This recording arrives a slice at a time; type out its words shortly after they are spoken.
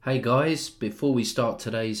Hey guys, before we start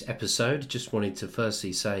today's episode, just wanted to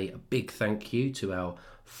firstly say a big thank you to our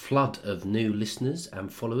flood of new listeners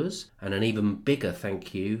and followers, and an even bigger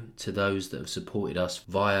thank you to those that have supported us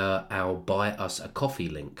via our Buy Us a Coffee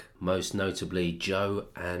link, most notably Joe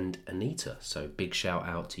and Anita. So big shout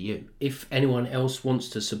out to you. If anyone else wants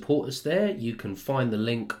to support us there, you can find the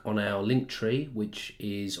link on our link tree, which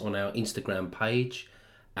is on our Instagram page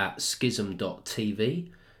at schism.tv.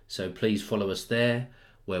 So please follow us there,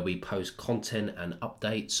 where we post content and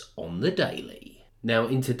updates on the daily. Now,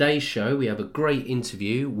 in today's show, we have a great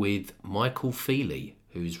interview with Michael Feeley,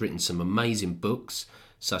 who's written some amazing books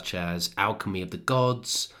such as Alchemy of the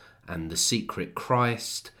Gods and The Secret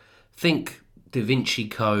Christ. Think Da Vinci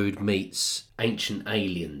Code meets Ancient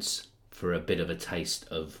Aliens for a bit of a taste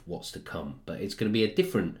of what's to come. But it's going to be a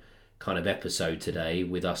different kind of episode today,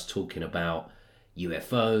 with us talking about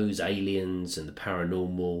UFOs, aliens and the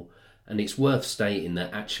paranormal. And it's worth stating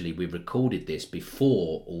that actually we recorded this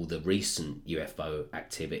before all the recent UFO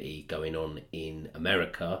activity going on in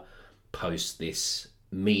America, post this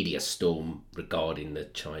media storm regarding the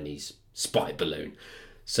Chinese spy balloon.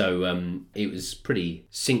 So it was pretty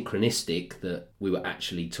synchronistic that we were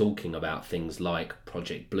actually talking about things like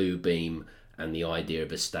Project Bluebeam and the idea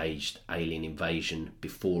of a staged alien invasion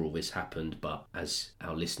before all this happened. But as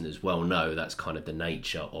our listeners well know, that's kind of the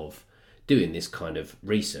nature of doing this kind of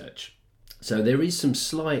research. So there is some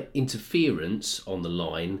slight interference on the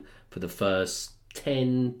line for the first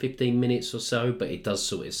 10-15 minutes or so, but it does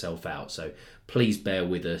sort itself out. So please bear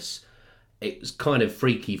with us. It was kind of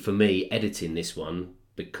freaky for me editing this one,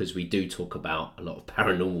 because we do talk about a lot of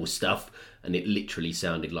paranormal stuff, and it literally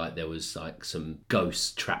sounded like there was like some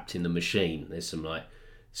ghosts trapped in the machine. There's some like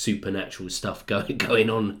supernatural stuff going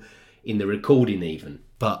on in the recording even.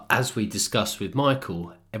 But as we discussed with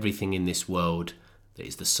Michael, everything in this world that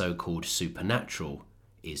is the so-called supernatural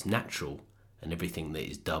is natural, and everything that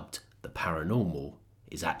is dubbed the paranormal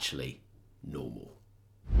is actually normal.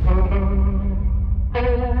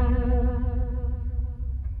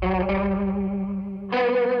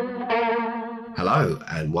 Hello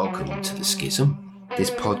and welcome to The Schism. This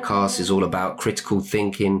podcast is all about critical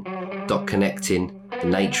thinking, dot connecting, the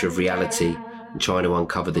nature of reality, and trying to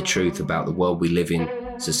uncover the truth about the world we live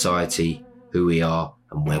in, society, who we are,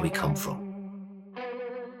 and where we come from.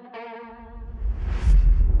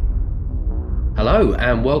 Hello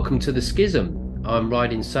and welcome to The Schism. I'm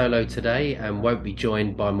riding solo today and won't be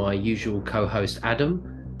joined by my usual co-host Adam,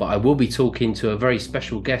 but I will be talking to a very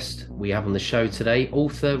special guest we have on the show today,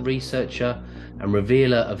 author, researcher and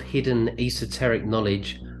revealer of hidden esoteric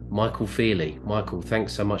knowledge, Michael Feeley. Michael,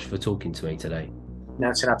 thanks so much for talking to me today. No,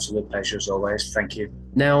 it's an absolute pleasure as always. Thank you.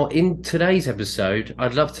 Now, in today's episode,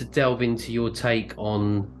 I'd love to delve into your take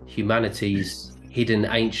on humanity's hidden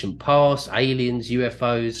ancient past, aliens,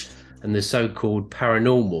 UFOs, and the so-called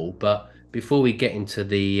paranormal. But before we get into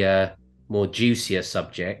the more juicier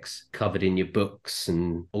subjects covered in your books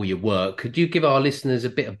and all your work, could you give our listeners a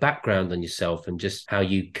bit of background on yourself and just how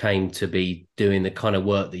you came to be doing the kind of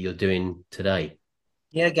work that you're doing today?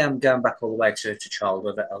 Yeah, again, going back all the way to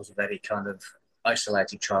childhood, I was a very kind of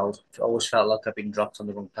isolated child. I always felt like I'd been dropped on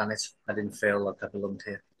the wrong planet. I didn't feel like I belonged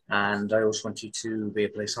here. And I always wanted to be a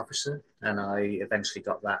police officer. And I eventually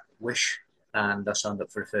got that wish. And I signed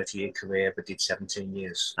up for a 30-year career, but did 17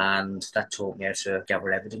 years. And that taught me how to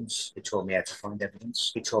gather evidence. It taught me how to find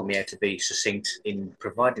evidence. It taught me how to be succinct in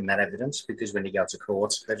providing that evidence, because when you go to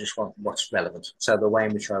court, they just want what's relevant. So the way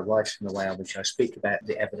in which I write and the way in which I speak about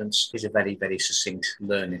the evidence is a very, very succinct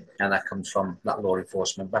learning. And that comes from that law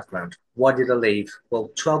enforcement background. Why did I leave?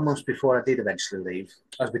 Well, 12 months before I did eventually leave,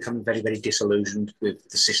 I was becoming very, very disillusioned with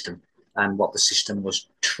the system and what the system was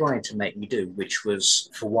trying to make me do, which was,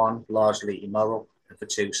 for one, largely immoral, and for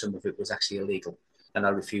two, some of it was actually illegal, and I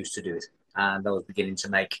refused to do it. And I was beginning to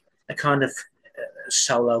make a kind of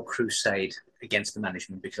solo crusade against the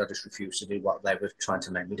management, because I just refused to do what they were trying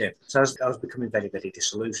to make me do. So I was becoming very, very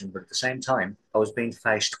disillusioned, but at the same time, I was being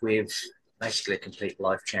faced with basically a complete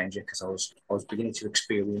life changer, because I was beginning to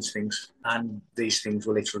experience things, and these things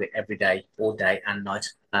were literally every day, all day and night.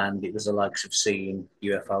 And it was the likes of seeing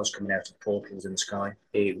UFOs coming out of portals in the sky.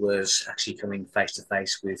 It was actually coming face to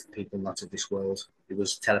face with people not of this world. It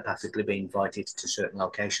was telepathically being invited to certain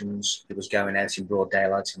locations. It was going out in broad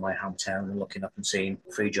daylight in my hometown and looking up and seeing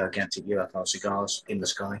 3 gigantic UFO cigars in the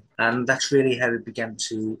sky. And that's really how it began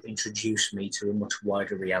to introduce me to a much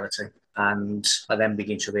wider reality. And I then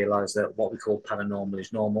begin to realise that what we call paranormal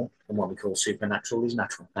is normal, and what we call supernatural is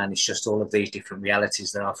natural. And it's just all of these different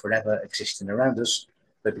realities that are forever existing around us.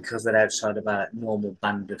 But because they're outside of our normal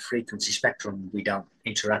band of frequency spectrum, we don't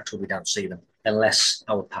interact or we don't see them. unless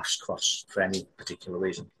our paths cross for any particular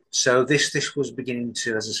reason. So this was beginning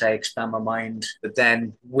to, as I say, expand my mind. But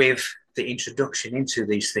then with the introduction into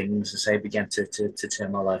these things, as I say, began to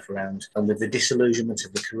turn my life around. And with the disillusionment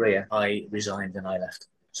of the career, I resigned and I left.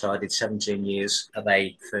 So I did 17 years of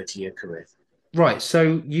a 30-year career. Right.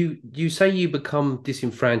 So you say you become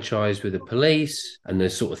disenfranchised with the police and the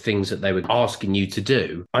sort of things that they were asking you to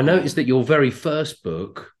do. I noticed that your very first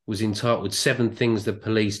book was entitled Seven Things the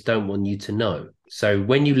Police Don't Want You to Know. So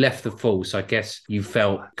when you left the force, I guess you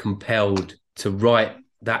felt compelled to write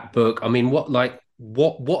that book. I mean, what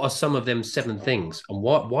are some of them seven things, and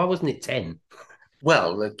why wasn't it 10?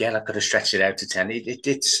 Well, again, I could have stretched it out to 10.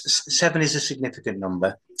 It's seven is a significant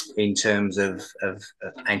number in terms of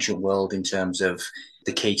ancient world, in terms of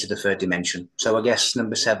the key to the third dimension. So I guess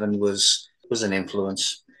number seven was an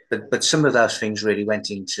influence. But some of those things really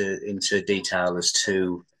went into detail as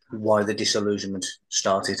to why the disillusionment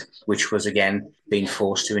started, which was again being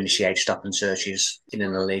forced to initiate stop and searches in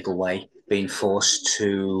an illegal way, being forced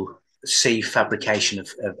to see fabrication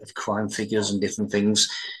of crime figures and different things.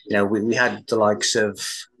 We had the likes of,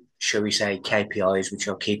 shall we say, KPIs, which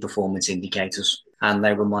are key performance indicators, and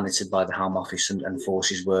they were monitored by the Home Office, and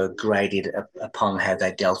forces were graded upon how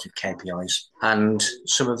they dealt with KPIs. And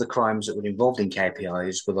some of the crimes that were involved in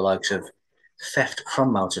KPIs were the likes of theft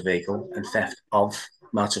from motor vehicle and theft of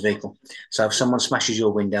motor vehicle. So if someone smashes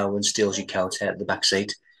your window and steals your coat out of the back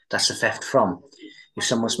seat, that's a theft from. If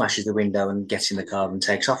someone smashes the window and gets in the car and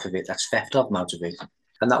takes off of it, that's theft of motor vehicle.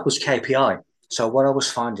 And that was KPI. So what I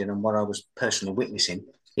was finding and what I was personally witnessing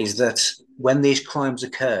is that when these crimes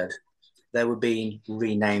occurred, they were being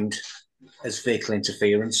renamed as vehicle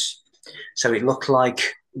interference. So it looked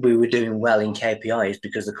like we were doing well in KPIs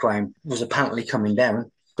because the crime was apparently coming down,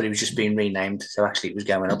 but it was just being renamed. So actually it was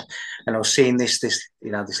going up. And I was seeing this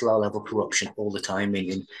low level corruption all the time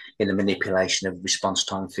in the manipulation of response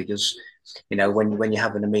time figures. When you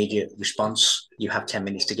have an immediate response, you have 10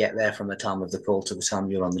 minutes to get there from the time of the call to the time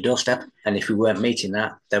you're on the doorstep. And if we weren't meeting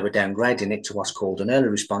that, they were downgrading it to what's called an early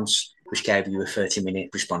response, which gave you a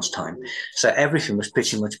 30-minute response time. So everything was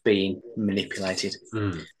pretty much being manipulated.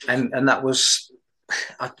 Mm. And that was,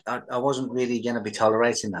 I wasn't really going to be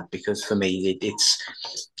tolerating that, because for me, it's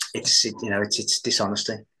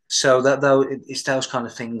dishonesty. So that though it's those kind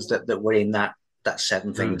of things that were in that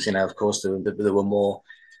seven things. Mm. Of course there were more,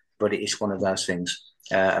 but it's one of those things,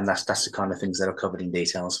 and that's the kind of things that are covered in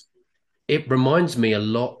details. It reminds me a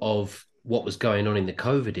lot of what was going on in the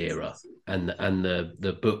COVID era, and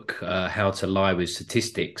the book How to Lie with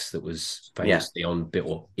Statistics, that was Yeah, famously on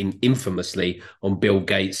Bill, infamously on Bill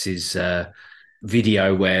Gates's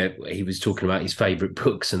video, where he was talking about his favorite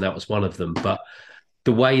books, and that was one of them. But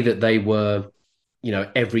the way that they were,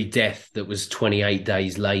 every death that was 28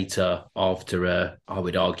 days later after I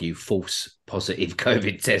would argue, false positive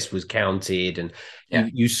COVID test was counted. And yeah.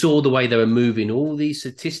 you saw the way they were moving all these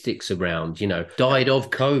statistics around, died of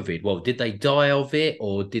COVID. Well, did they die of it,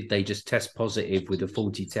 or did they just test positive with a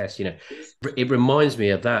faulty test? It reminds me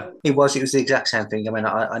of that. It was the exact same thing. I mean,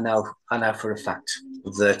 I know for a fact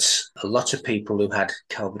that a lot of people who had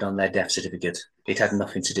COVID on their death certificate, it had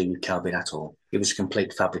nothing to do with COVID at all. It was a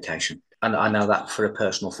complete fabrication. And I know that for a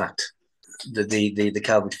personal fact. The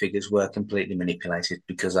COVID figures were completely manipulated,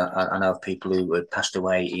 because I know of people who had passed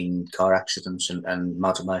away in car accidents and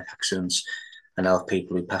motorbike accidents. I know of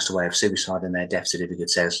people who passed away of suicide, and their death certificate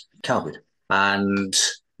says COVID. And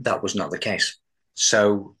that was not the case.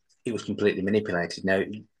 So it was completely manipulated. Now,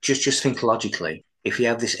 just think logically. If you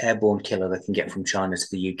have this airborne killer that can get from China to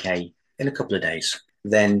the UK in a couple of days,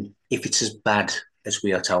 then if it's as bad as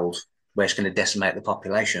we are told, where it's going to decimate the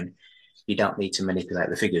population, you don't need to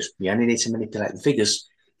manipulate the figures. You only need to manipulate the figures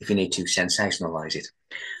if you need to sensationalize it,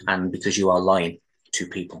 and because you are lying to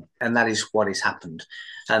people. And that is what has happened.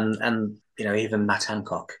 And even Matt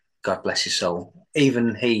Hancock, God bless his soul,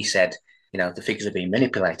 even he said, the figures are being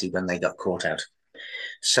manipulated when they got caught out.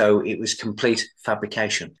 So it was complete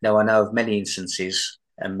fabrication. Now, I know of many instances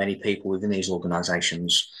and many people within these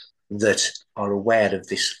organisations that are aware of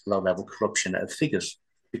this low-level corruption of figures,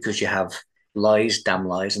 because you have lies, damn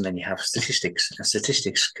lies, and then you have statistics. And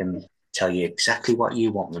statistics can tell you exactly what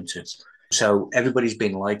you want them to. So everybody's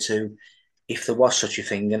been lied to. If there was such a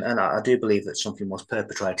thing, and I do believe that something was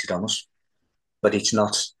perpetrated on us, but it's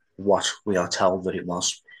not what we are told that it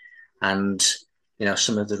was. And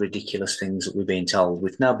some of the ridiculous things that we're being told,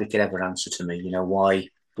 which nobody could ever answer to me.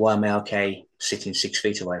 Why am I okay sitting 6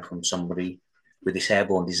 feet away from somebody with this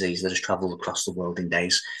airborne disease that has travelled across the world in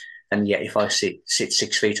days? And yet, if I sit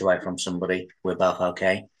 6 feet away from somebody, we're both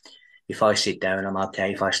okay. If I sit down, I'm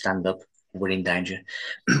okay. If I stand up, we're in danger.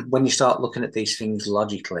 When you start looking at these things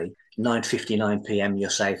logically, 9:59 p.m. you're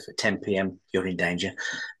safe, at 10 p.m. you're in danger.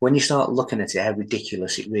 When you start looking at it, how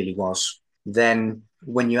ridiculous it really was, then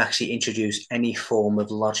when you actually introduce any form of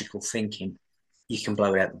logical thinking, you can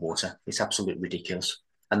blow it out the water. It's absolutely ridiculous.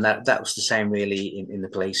 And that was the same really in the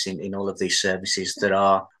police, in all of these services that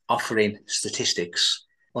are offering statistics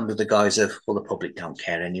under the guise of, well, the public don't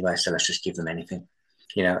care anyway, so let's just give them anything,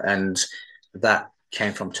 and that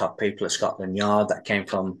came from top people at Scotland Yard, that came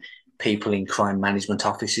from people in crime management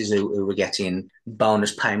offices who were getting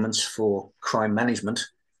bonus payments for crime management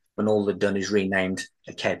when all they'd done is renamed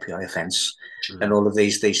a KPI offence. Mm. And all of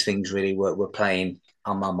these things really were playing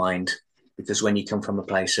on my mind, because when you come from a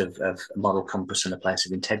place of moral compass and a place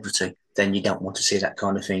of integrity, then you don't want to see that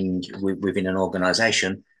kind of thing within an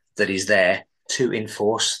organisation that is there to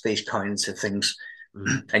enforce these kinds of things.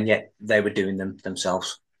 Mm. And yet they were doing them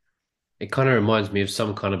themselves. It kind of reminds me of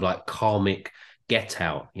some kind of like karmic get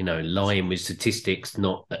out, lying with statistics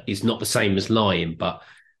is not the same as lying, but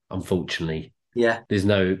unfortunately, there's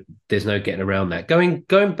no getting around that.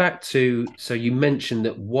 Going back to, so you mentioned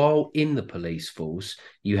that while in the police force,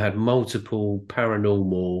 you had multiple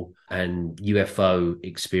paranormal and UFO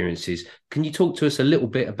experiences. Can you talk to us a little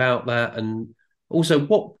bit about that? And also,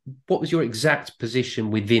 what was your exact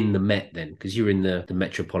position within the Met then? Because you were in the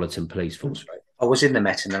Metropolitan Police Force, right? I was in the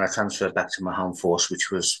Met, and then I transferred back to my home force, which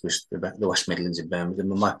was the West Midlands in Birmingham.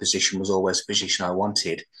 And my position was always the position I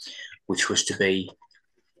wanted, which was to be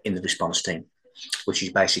in the response team, which is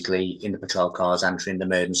basically in the patrol cars answering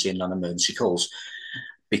emergency and non-emergency calls.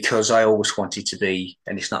 Because I always wanted to be,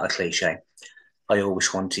 and it's not a cliche, I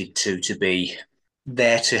always wanted to be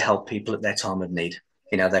there to help people at their time of need.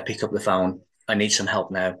 They pick up the phone, I need some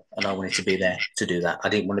help now, and I wanted to be there to do that. I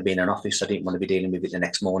didn't want to be in an office. I didn't want to be dealing with it the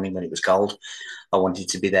next morning when it was cold. I wanted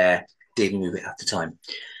to be there dealing with it at the time.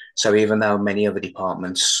 So even though many other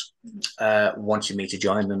departments wanted me to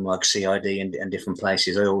join them, like CID and different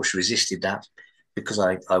places, I always resisted that because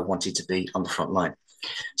I wanted to be on the front line.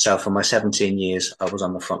 So for my 17 years, I was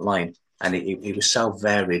on the front line, and it was so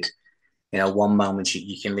varied. One moment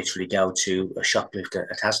you can literally go to a shoplifter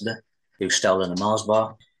at Asda who's stolen a Mars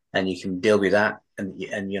bar, and you can deal with that.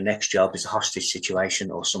 And your next job is a hostage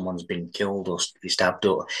situation, or someone's been killed or stabbed.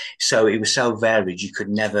 So it was so varied, you could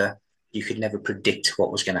never predict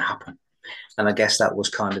what was going to happen. And I guess that was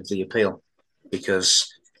kind of the appeal,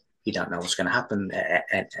 because you don't know what's going to happen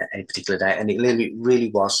at any particular day. And it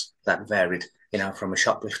really was that varied, from a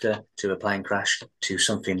shoplifter to a plane crash to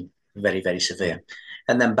something very, very severe,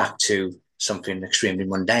 and then back to something extremely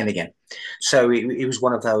mundane again. So it was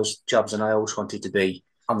one of those jobs, and I always wanted to be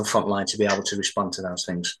on the front line to be able to respond to those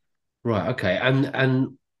things. Right. Okay.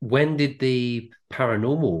 And when did the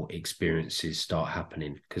paranormal experiences start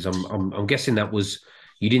happening? Because I'm guessing that was,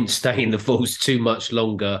 you didn't stay in the force too much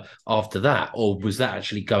longer after that, or was that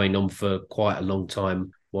actually going on for quite a long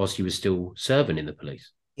time whilst you were still serving in the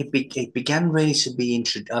police? It began really to be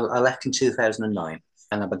introduced. I left in 2009,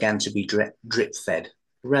 and I began to be drip fed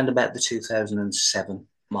around about the 2007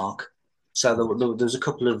 mark. So there was a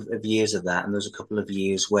couple of years of that, and there's a couple of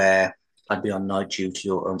years where I'd be on night duty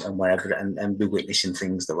and wherever, and be witnessing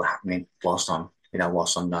things that were happening whilst on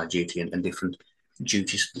night duty and different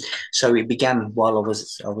duties. So it began while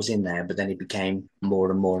I was in there, but then it became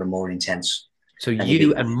more and more and more intense. So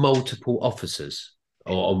you and multiple officers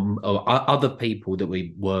or other people that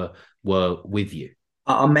we were with you?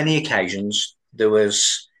 On many occasions, there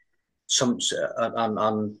was some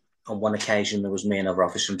on one occasion, there was me and another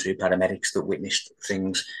officer and two paramedics that witnessed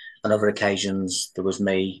things. On other occasions, there was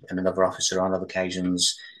me and another officer. On other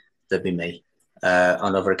occasions, there'd be me.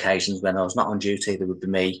 On other occasions, when I was not on duty, there would be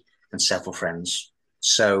me and several friends.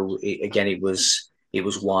 So it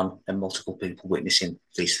was one and multiple people witnessing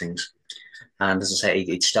these things. And as I say,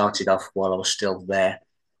 it started off while I was still there,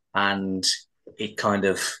 and it kind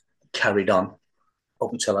of carried on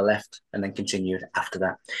up until I left, and then continued after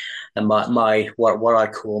that. And my what I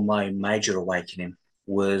call my major awakening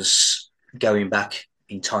was going back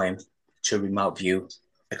in time to remote view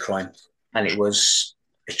a crime, and it was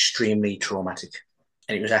extremely traumatic.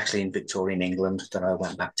 And it was actually in Victorian England that I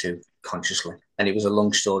went back to consciously, and it was a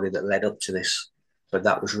long story that led up to this, but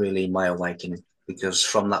that was really my awakening, because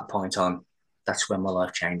from that point on, that's when my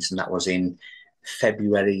life changed, and that was in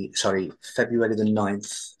February the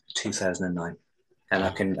 9th, 2009. And I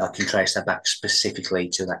can trace that back specifically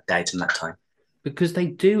to that date and that time. Because they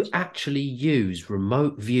do actually use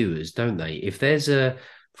remote viewers, don't they? If there's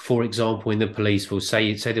for example, in the police will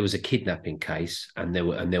say there was a kidnapping case, and there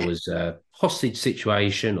was a hostage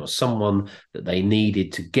situation or someone that they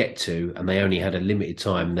needed to get to, and they only had a limited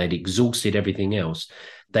time, and they'd exhausted everything else,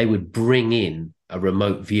 they would bring in a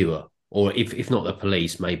remote viewer or if not the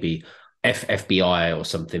police, maybe FBI or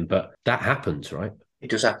something. But that happens, right? It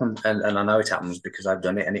does happen, and I know it happens because I've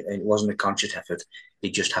done it, and it wasn't a conscious effort.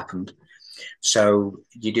 It just happened. So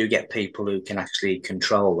you do get people who can actually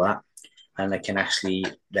control that, and they can actually,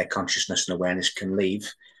 their consciousness and awareness can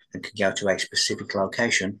leave and can go to a specific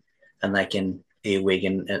location, and they can earwig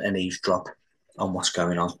and eavesdrop on what's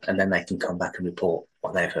going on, and then they can come back and report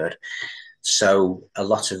what they've heard. So a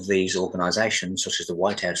lot of these organisations, such as the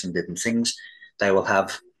White House and different things, they will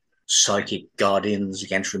have psychic guardians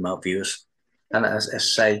against remote viewers. And as I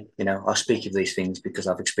say, I speak of these things because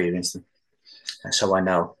I've experienced them. And so I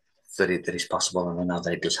know that it's possible, and I know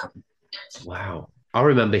that it does happen. Wow. I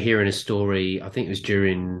remember hearing a story, I think it was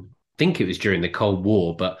during the Cold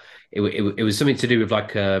War, but it was something to do with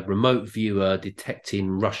like a remote viewer detecting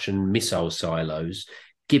Russian missile silos,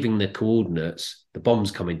 giving the coordinates, the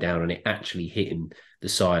bombs coming down, and it actually hitting the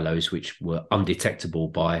silos, which were undetectable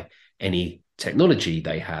by any technology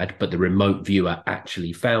they had, but the remote viewer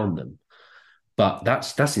actually found them. But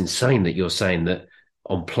that's insane that you're saying that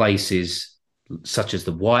on places such as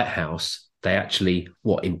the White House, they actually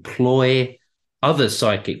employ other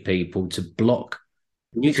psychic people to block.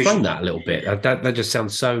 Can you Because explain that a little bit? That just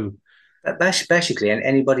sounds so. basically,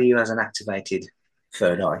 anybody who has an activated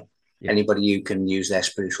third eye, Yeah. anybody who can use their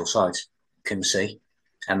spiritual sight can see,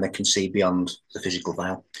 and they can see beyond the physical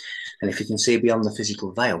veil. And if you can see beyond the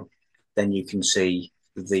physical veil, then you can see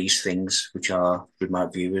these things, which are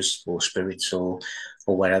remote viewers or spirits or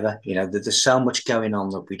wherever. There's so much going on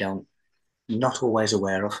that we don't not always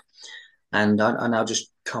aware of. And I know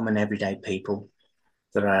just common everyday people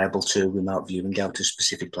that are able to remote view and go to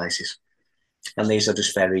specific places. And these are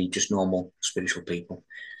just normal spiritual people.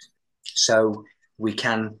 So we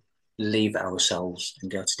can leave ourselves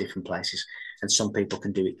and go to different places. And some people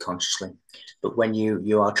can do it consciously. But when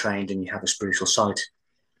you are trained and you have a spiritual sight,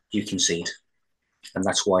 you can see it. And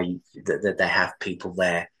that's why that they have people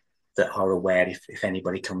there that are aware if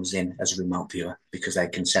anybody comes in as a remote viewer, because they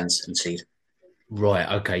can sense and see it. Right.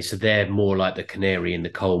 Okay. So they're more like the canary in the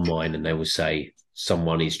coal mine, and they will say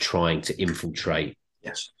someone is trying to infiltrate.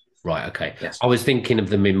 Yes. Right. Okay. Yes. I was thinking of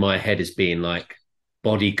them in my head as being like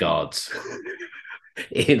bodyguards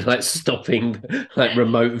in like stopping like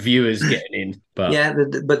remote viewers getting in. But Yeah,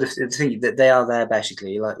 but the thing that they are there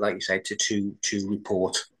basically, like you say, to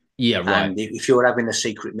report. yeah, right. And if you're having a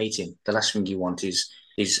secret meeting, the last thing you want is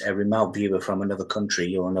a remote viewer from another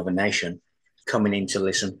country or another nation coming in to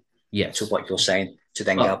listen to Yes. what you're saying, to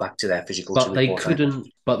then go But back to their physical to but they report on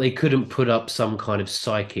it. couldn't put up some kind of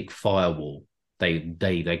psychic firewall.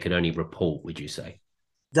 They could only report, would you say?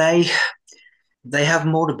 They they have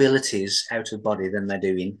more abilities out of body than they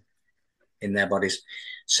do in their bodies.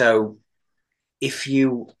 So if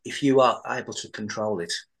you are able to control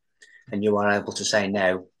it, and you are able to say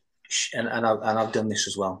no, and I've done this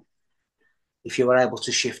as well. If you are able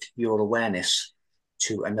to shift your awareness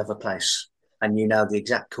to another place, and you know the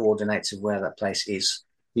exact coordinates of where that place is,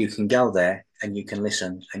 you can go there and you can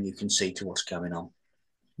listen and you can see to what's going on.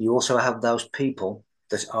 You also have those people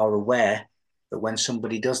that are aware that when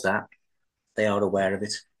somebody does that, they are aware of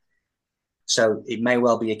it. So it may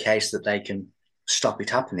well be a case that they can stop it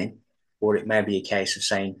happening, or it may be a case of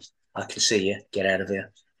saying, I can see you, get out of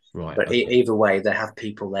here. Right. But Okay. either way, they have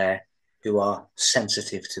people there who are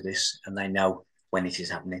sensitive to this, and they know when it is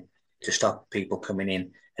happening to stop people coming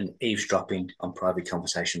in and eavesdropping on private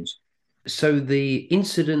conversations. So the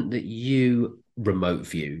incident that you remote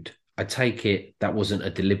viewed, I take it that wasn't a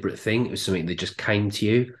deliberate thing. It was something that just came to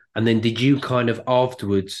you. And then did you kind of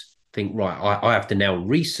afterwards think, right, I have to now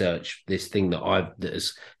research this thing that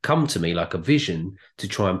has come to me like a vision to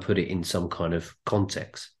try and put it in some kind of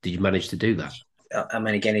context? Did you manage to do that? I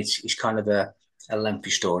mean, again, it's kind of a lengthy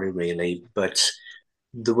story, really, but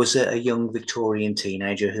there was a young Victorian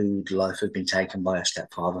teenager whose life had been taken by her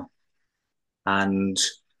stepfather. And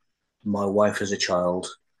my wife, as a child,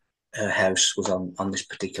 her house was on this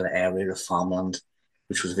particular area of farmland,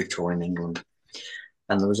 which was Victorian England.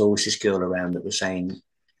 And there was always this girl around that was saying,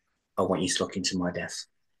 I want you to look into my death,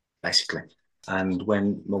 basically. And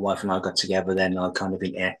when my wife and I got together, then I kind of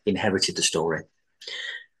inherited the story.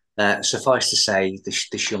 Suffice to say,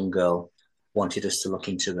 this young girl wanted us to look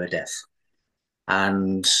into her death.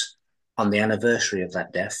 And on the anniversary of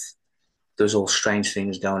that death, there was all strange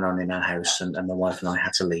things going on in our house, and my wife and I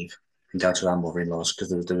had to leave and go to our mother-in-law's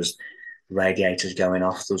because there was radiators going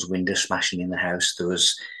off, there was windows smashing in the house,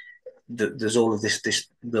 there's all of this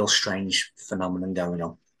real strange phenomenon going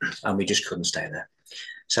on, and we just couldn't stay there.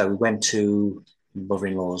 So we went to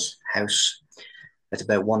mother-in-law's house at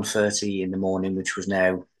about 1:30 in the morning, which was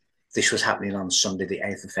now, this was happening on Sunday, the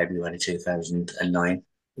 8th of February 2009.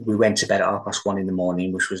 we went to bed at 1:30 in the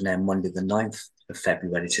morning, which was now Monday the 9th of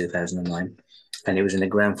February 2009. And it was in a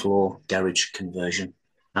ground floor garage conversion.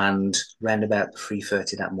 And round about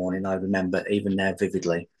 3:30 that morning, I remember even now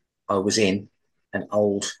vividly, I was in an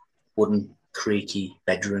old wooden creaky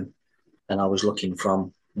bedroom, and I was looking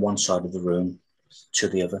from one side of the room to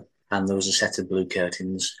the other. And there was a set of blue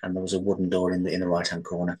curtains, and there was a wooden door in the right hand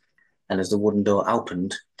corner. And as the wooden door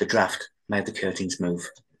opened, the draft made the curtains move.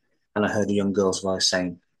 And I heard a young girl's voice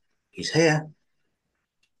saying, "He's here."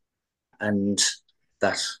 And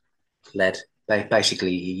that led,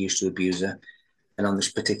 basically, he used to abuse her. And on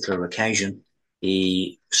this particular occasion,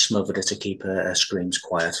 he smothered her to keep her screams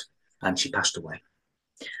quiet, and she passed away.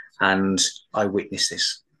 And I witnessed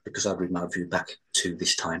this because I remote viewed back to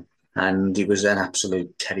this time. And it was an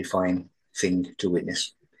absolute terrifying thing to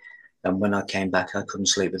witness. And when I came back, I couldn't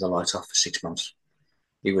sleep with the light off for 6 months.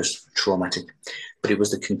 It was traumatic, but it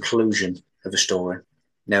was the conclusion of a story.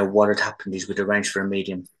 Now, what had happened is we'd arranged for a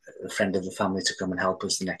medium, a friend of the family, to come and help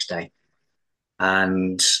us the next day.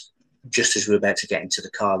 And just as we were about to get into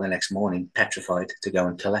the car the next morning, petrified to go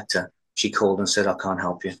and collect her, she called and said, "I can't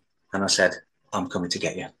help you." And I said, "I'm coming to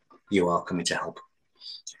get you. You are coming to help."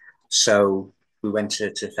 So we went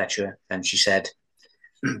to fetch her, and she said,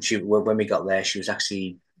 when we got there, she was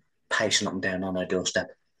actually pacing up and down on her doorstep.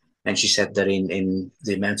 And she said that in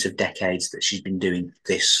the amount of decades that she's been doing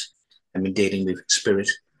this and been dealing with spirit,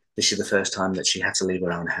 this is the first time that she had to leave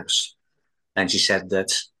her own house. And she said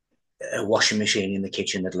that a washing machine in the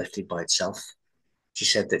kitchen had lifted by itself. She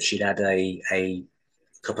said that she'd had a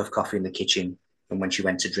cup of coffee in the kitchen, and when she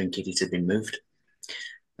went to drink it, it had been moved.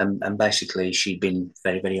 And basically, she'd been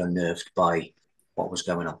very, very unnerved by what was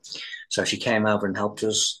going on. So she came over and helped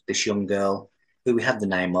us. This young girl, who we had the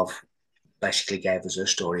name of, basically gave us her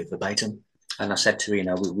story verbatim. And I said to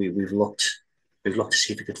her, we've looked to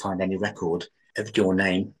see if we could find any record of your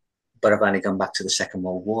name, but I've only gone back to the Second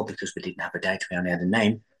World War because we didn't have a date. We only had a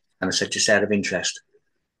name. And I said, just out of interest,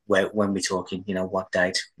 when we're talking, what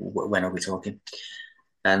date, when are we talking?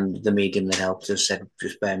 And the medium that helped us said,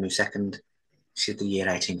 just bear me a second. She said the year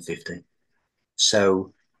 1850.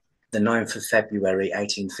 So the 9th of February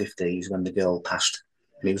 1850 is when the girl passed.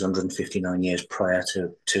 And it was 159 years prior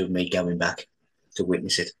to me going back to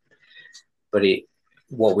witness it. But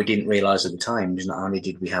what we didn't realise at the time is not only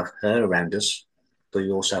did we have her around us, but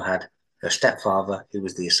we also had her stepfather, who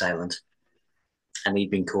was the assailant, and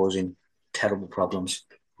he'd been causing terrible problems.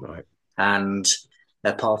 Right. And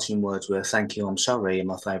her parting words were, "Thank you, I'm sorry, and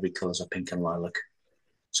my favourite colours are pink and lilac."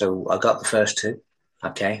 So I got the first two.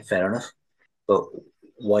 Okay, fair enough. But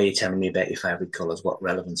why are you telling me about your favourite colours? What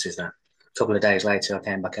relevance is that? A couple of days later, I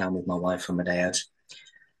came back home with my wife from a day out.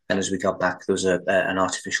 And as we got back, there was an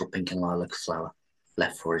artificial pink and lilac flower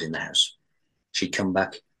left for us in the house. She'd come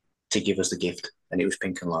back to give us the gift, and it was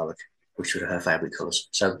pink and lilac, which were her favourite colours.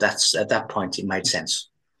 So that's at that point it made sense.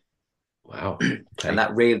 Wow. Okay. And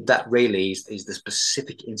that really is the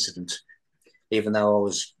specific incident. Even though I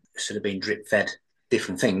was sort of being drip fed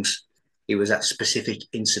different things, it was that specific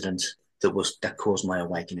incident that caused my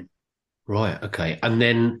awakening. Right. Okay. And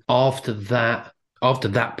then after that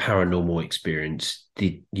paranormal experience,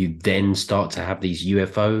 did you then start to have these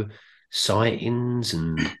UFO sightings?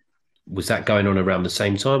 And was that going on around the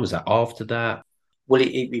same time? Was that after that? Well,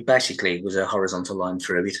 it basically was a horizontal line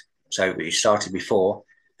through it. So it started before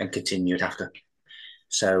and continued after.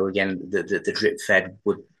 So again, the drip fed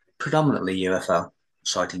would predominantly UFO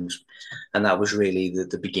sightings, and that was really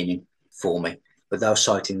the beginning for me. But those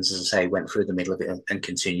sightings, as I say, went through the middle of it and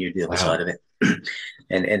continued the other side Wow. of it.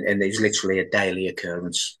 And there's literally a daily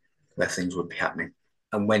occurrence where things would be happening.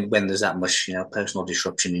 And when there's that much, personal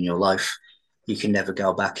disruption in your life, you can never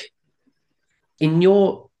go back. In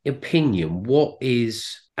your opinion, what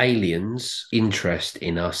is aliens' interest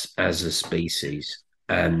in us as a species?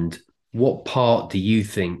 And what part do you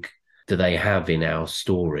think do they have in our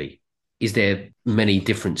story? Is there many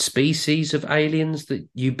different species of aliens that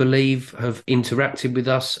you believe have interacted with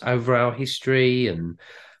us over our history, and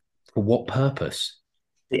for what purpose?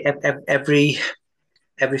 Every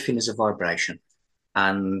everything is a vibration,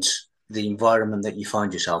 and the environment that you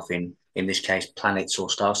find yourself in this case, planets or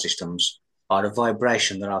star systems, are a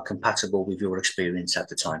vibration that are compatible with your experience at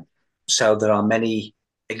the time. So there are many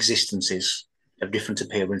existences of different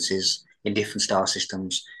appearances in different star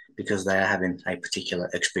systems because they are having a particular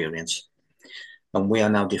experience. And we are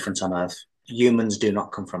now different on Earth. Humans do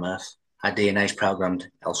not come from Earth. Our DNA is programmed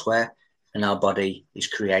elsewhere, and our body is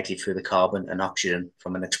created through the carbon and oxygen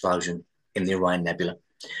from an explosion in the Orion Nebula.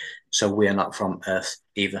 So we are not from Earth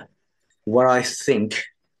either. What I think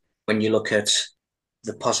when you look at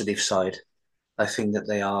the positive side I think that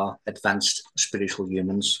they are advanced spiritual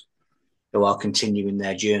humans who are continuing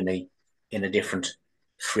their journey in a different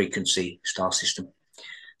frequency star system.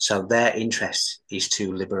 So their interest is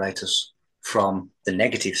to liberate us from the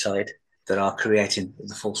negative side that are creating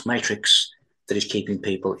the false matrix that is keeping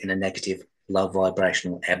people in a negative, low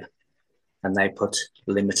vibrational ebb. And they put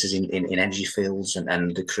limiters in energy fields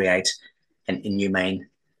and they create an inhumane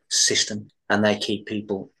system and they keep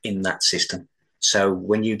people in that system. So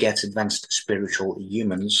when you get advanced spiritual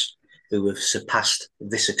humans who have surpassed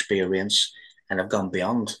this experience and have gone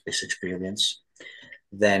beyond this experience,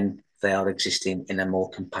 then they are existing in a more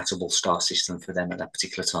compatible star system for them at that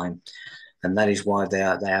particular time. And that is why they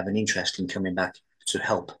have an interest in coming back to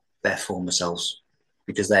help their former selves,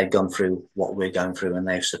 because they've gone through what we're going through and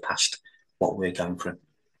they've surpassed what we're going through.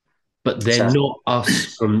 But they're So,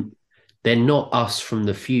 not us from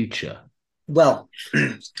the future. well,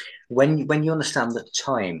 when you understand that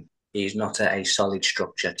time is not a solid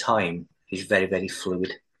structure, time is very, very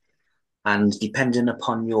fluid. And depending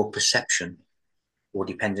upon your perception or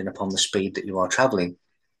depending upon the speed that you are traveling,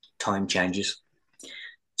 time changes.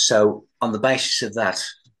 So, on the basis of that,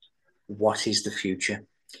 what is the future?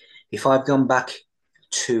 If I've gone back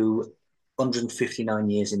to 159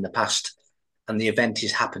 years in the past and the event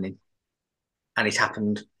is happening and it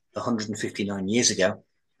happened 159 years ago,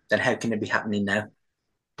 then how can it be happening now?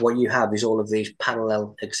 What you have is all of these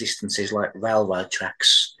parallel existences like railroad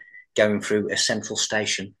tracks going through a central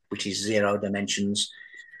station, which is zero dimensions.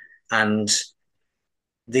 And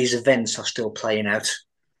these events are still playing out.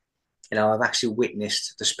 I've actually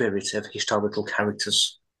witnessed the spirit of historical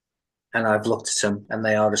characters and I've looked at them and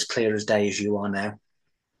they are as clear as day as you are now.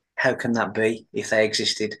 How can that be if they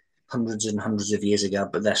existed hundreds and hundreds of years ago,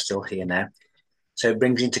 but they're still here now? So it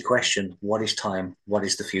brings into question, what is time? What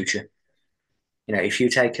is the future? If you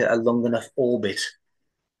take a long enough orbit,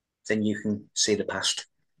 then you can see the past.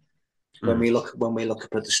 Mm. When we look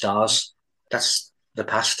up at the stars, that's the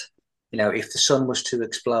past. If the sun was to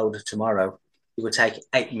explode tomorrow, it would take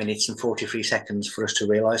 8 minutes and 43 seconds for us to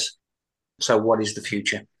realize. So what is the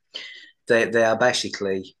future? They are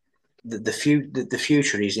basically the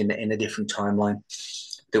future is in a different timeline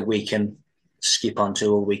that we can skip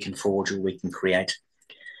onto or we can forge or we can create.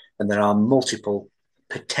 And there are multiple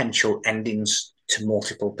potential endings to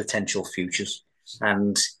multiple potential futures.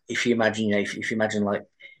 And if you imagine, if you imagine like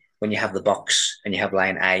when you have the box and you have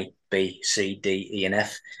lane A, B, C, D, E, and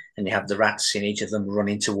F, and you have the rats in each of them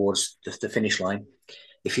running towards the finish line.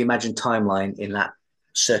 If you imagine timeline in that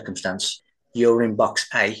circumstance, you're in box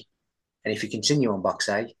A, and if you continue on box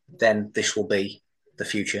A, then this will be the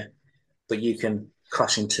future. But you can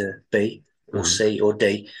cross into B or Mm. C or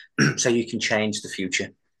D, so you can change the future.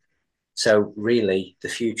 So really, the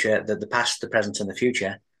future, the past, the present, and the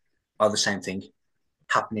future are the same thing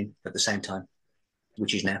happening at the same time,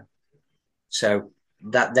 which is now. So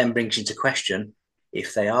that then brings into question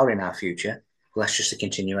if they are in our future, well, that's just a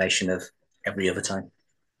continuation of every other time.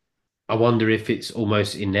 I wonder if it's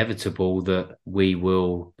almost inevitable that we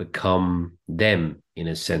will become them in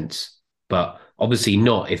a sense, but obviously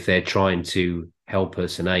not if they're trying to help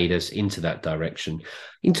us and aid us into that direction.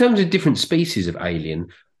 In terms of different species of alien,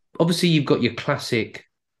 obviously you've got your classic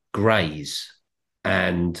greys,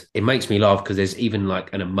 and it makes me laugh because there's even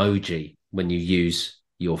like an emoji when you use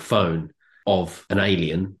your phone of an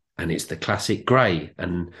alien, and it's the classic grey.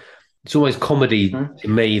 And it's always comedy to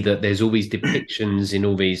me that there's all these depictions in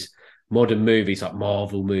all these modern movies like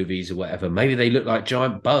Marvel movies or whatever. Maybe they look like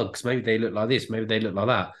giant bugs. Maybe they look like this. Maybe they look like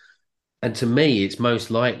that. And to me, it's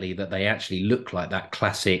most likely that they actually look like that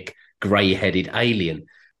classic grey-headed alien.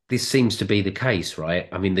 This seems to be the case, right?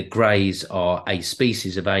 I mean, the greys are a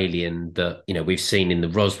species of alien that, we've seen in the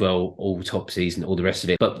Roswell autopsies and all the rest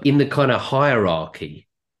of it. But in the kind of hierarchy,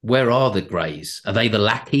 where are the greys? Are they the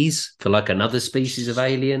lackeys for like another species of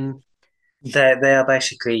alien? They are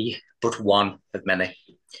basically but one of many.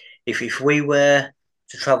 If we were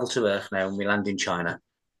to travel to Earth now and we land in China,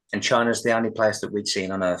 and China's the only place that we'd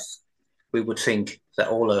seen on Earth, we would think that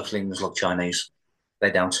all Earthlings look Chinese.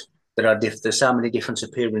 They don't. There's so many different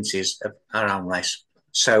appearances of our own race.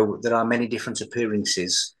 So there are many different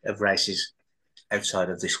appearances of races outside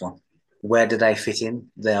of this one. Where do they fit in?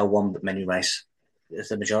 They are one but many race.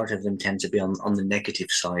 The majority of them tend to be on the negative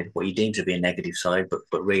side, what you deem to be a negative side,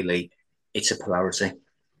 but really it's a polarity.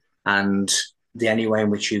 And the only way in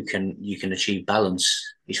which you can achieve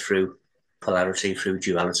balance is through polarity, through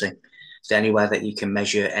duality. The only way that you can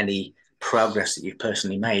measure any progress that you've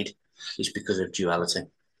personally made is because of duality.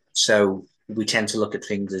 So we tend to look at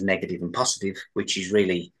things as negative and positive, which is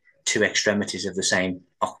really two extremities of the same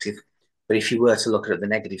octave. But if you were to look at the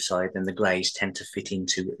negative side, then the greys tend to fit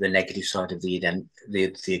into the negative side of the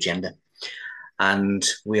agenda. And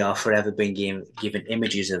we are forever being given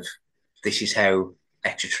images of this is how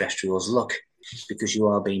extraterrestrials look, because you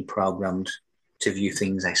are being programmed to view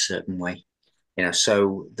things a certain way.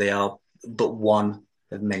 So they are but one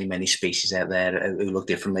of many, many species out there who look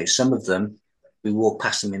differently. Some of them, we walk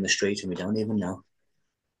past them in the street and we don't even know.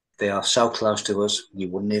 They are so close to us, you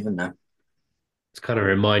wouldn't even know. It's kind of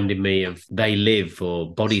reminding me of They Live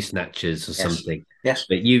or Body Snatchers or Yes. something. Yes.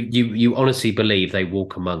 But you honestly believe they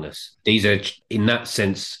walk among us. These are, in that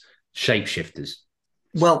sense, shapeshifters.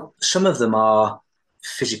 Well, some of them are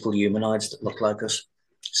physical humanoids that look like us.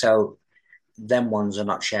 So them ones are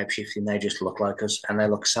not shapeshifting, they just look like us, and they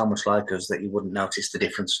look so much like us that you wouldn't notice the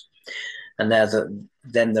difference. And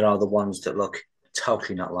then there are the ones that look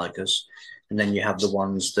totally not like us. And then you have the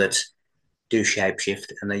ones that do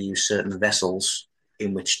shapeshift and they use certain vessels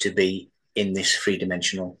in which to be in this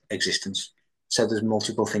three-dimensional existence. So there's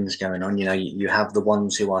multiple things going on. You have the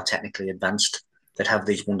ones who are technically advanced that have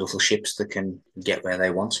these wonderful ships that can get where they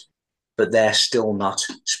want, but they're still not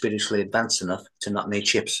spiritually advanced enough to not need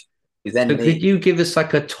ships. You then So could need you give us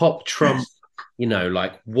like a top trump,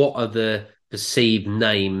 like what are the perceived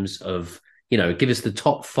names of, give us the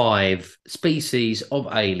top five species of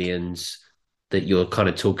aliens that you're kind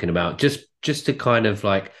of talking about, just to kind of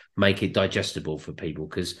like make it digestible for people.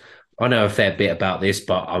 Because I know a fair bit about this,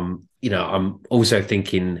 but I'm also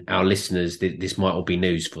thinking our listeners, this might all be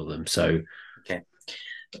news for them. So okay.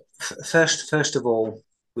 First of all,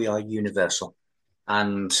 we are universal,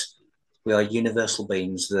 and we are universal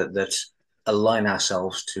beings that align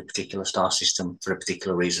ourselves to a particular star system for a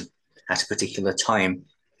particular reason at a particular time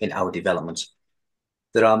in our development.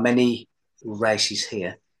 There are many races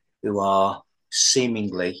here who are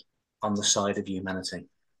seemingly on the side of humanity,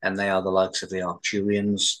 and they are the likes of the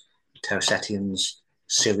Arcturians, Tausetians,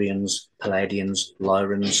 Syrians, Palladians,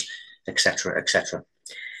 Lyrans, etc., etc.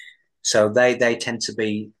 So they tend to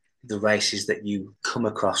be the races that you come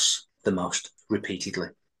across the most repeatedly.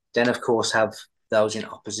 Then, of course, have those in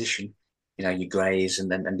opposition, your greys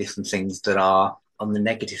and different things that are on the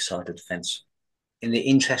negative side of the fence. In the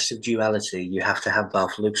interest of duality, you have to have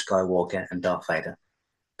both Luke Skywalker and Darth Vader.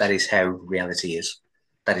 That is how reality is.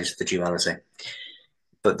 That is the duality.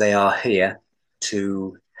 But they are here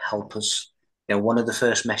to help us. One of the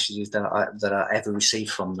first messages that I ever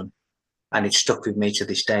received from them, and it stuck with me to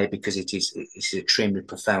this day because it's extremely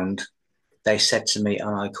profound. They said to me,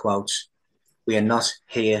 and I quote, "We are not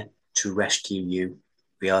here to rescue you.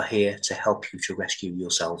 We are here to help you to rescue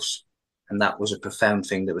yourselves." And that was a profound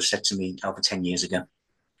thing that was said to me over 10 years ago.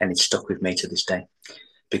 And it stuck with me to this day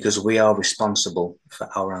because we are responsible for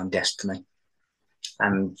our own destiny.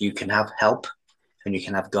 And you can have help and you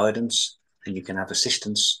can have guidance and you can have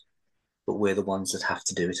assistance, but we're the ones that have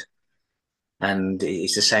to do it. And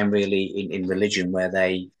it's the same really in religion where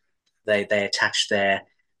they attach their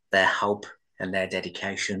hope and their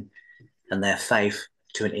dedication and their faith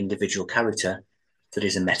to an individual character that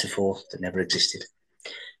is a metaphor that never existed.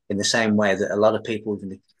 In the same way that a lot of people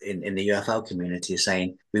in the UFO community are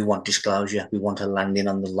saying, we want disclosure, we want a landing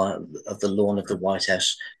on the lawn of the White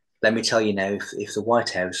House. Let me tell you now, if the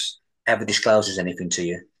White House ever discloses anything to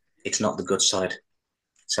you, it's not the good side.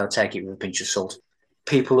 So take it with a pinch of salt.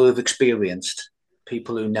 People who have experienced,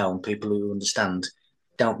 people who know, and people who understand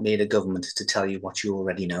don't need a government to tell you what you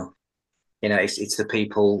already know. It's the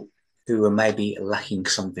people who are maybe lacking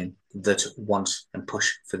something that want and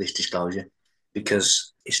push for this disclosure,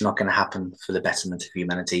 because it's not going to happen for the betterment of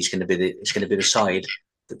humanity. It's going to be the side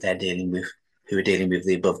that they're dealing with, who are dealing with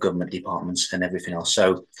the above government departments and everything else.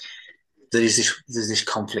 So there's this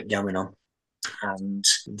conflict going on, and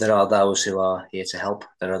there are those who are here to help,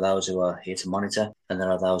 there are those who are here to monitor, and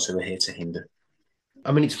there are those who are here to hinder.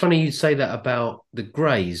 I mean, it's funny you say that about the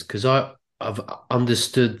greys because I've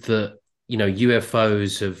understood that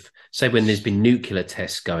UFOs have, say when there's been nuclear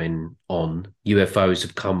tests going on, UFOs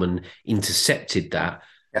have come and intercepted that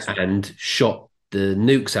Yes. and shot the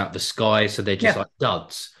nukes out the sky, so they're just Yeah. like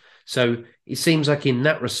duds. So it seems like in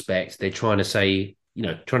that respect, they're trying to say,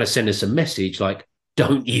 trying to send us a message like,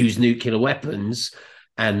 don't use nuclear weapons,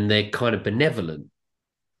 and they're kind of benevolent.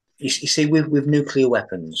 You see, with nuclear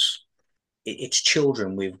weapons, it's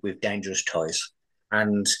children with dangerous toys.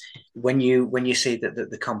 And when you see that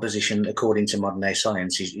the composition, according to modern day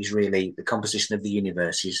science, is really the composition of the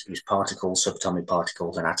universe is particles, subatomic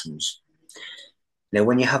particles, and atoms.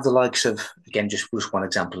 When you have the likes of, again, just one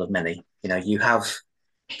example of many, you have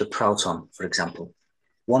the proton, for example.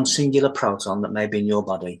 One singular proton that may be in your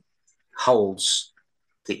body holds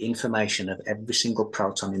the information of every single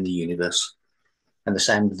proton in the universe. And the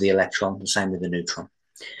same with the electron, the same with the neutron.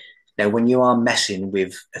 Now, when you are messing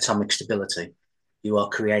with atomic stability, you are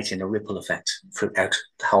creating a ripple effect throughout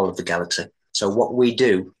the whole of the galaxy. So what we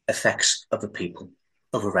do affects other people,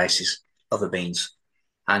 other races, other beings.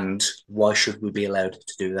 And why should we be allowed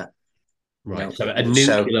to do that? Right. So a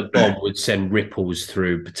So nuclear bomb would send ripples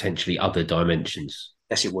through potentially other dimensions.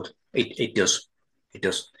 yes, it would. It does. It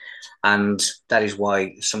does. And that is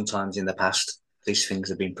why sometimes in the past these things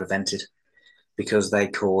have been prevented because they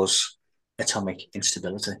cause atomic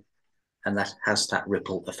instability and that has that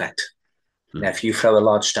ripple effect. Now, if you throw a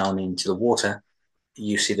large stone into the water,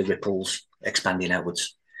 you see the ripples expanding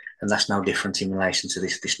outwards. And that's no different in relation to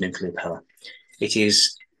this nuclear power. It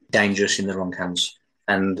is dangerous in the wrong hands.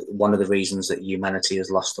 And one of the reasons that humanity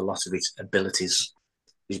has lost a lot of its abilities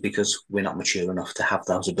is because we're not mature enough to have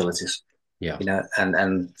those abilities. Yeah.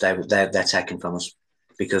 And they're taken from us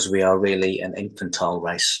because we are really an infantile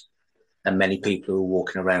race. And many people who are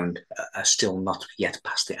walking around are still not yet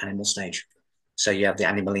past the animal stage. So you have the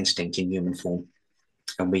animal instinct in human form.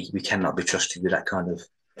 And we cannot be trusted with that kind of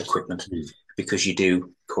equipment because you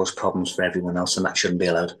do cause problems for everyone else and that shouldn't be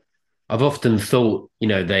allowed. I've often thought,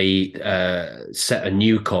 they set a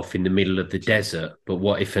nuke off in the middle of the desert, but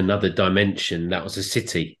what if another dimension that was a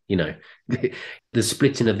city? The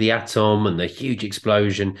splitting of the atom and the huge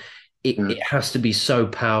explosion, it has to be so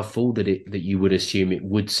powerful that you would assume it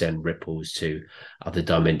would send ripples to other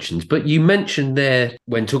dimensions. But you mentioned there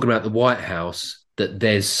when talking about the White House that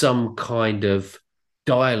there's some kind of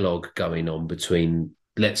dialogue going on between,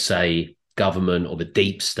 let's say, government or the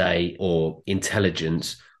deep state or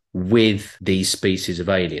intelligence with these species of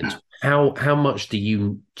aliens. How much do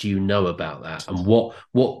you know about that, and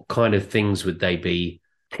what kind of things would they be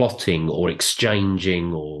plotting or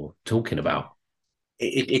exchanging or talking about?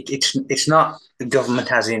 It's not the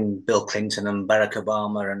government as in Bill Clinton and Barack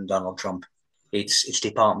Obama and Donald Trump. It's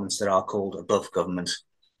departments that are called above government.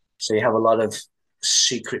 So you have a lot of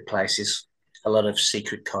secret places, a lot of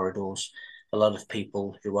secret corridors, a lot of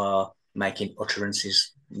people who are making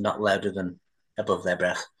utterances not louder than above their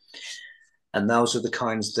breath. And those are the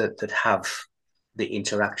kinds that have the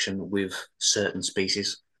interaction with certain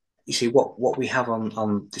species. You see, what we have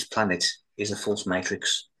on this planet is a false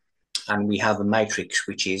matrix. And we have a matrix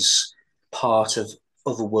which is part of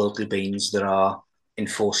otherworldly beings that are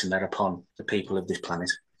enforcing that upon the people of this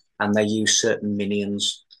planet. And they use certain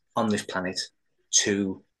minions on this planet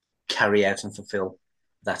to carry out and fulfill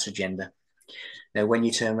that agenda. Now, when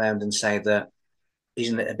you turn around and say that,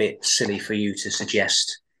 isn't it a bit silly for you to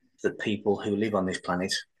suggest that people who live on this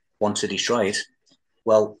planet want to destroy it?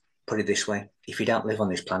 Well, put it this way, if you don't live on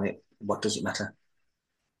this planet, what does it matter?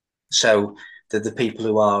 So the people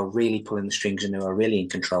who are really pulling the strings and who are really in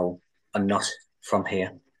control are not from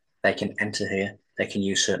here. They can enter here, they can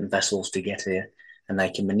use certain vessels to get here, and they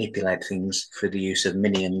can manipulate things through the use of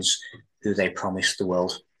minions who they promise the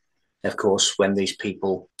world. Of course, when these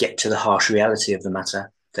people get to the harsh reality of the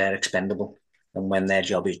matter, they're expendable. And when their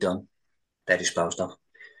job is done, they're disposed of.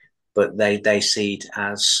 But they see it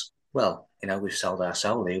as, well, we've sold our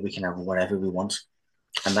soul here, we can have whatever we want.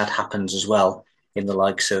 And that happens as well in the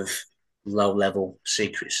likes of low level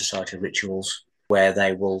secret society rituals where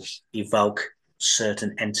they will evoke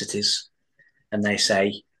certain entities and they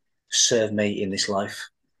say, serve me in this life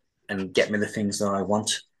and get me the things that I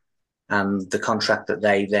want. And the contract that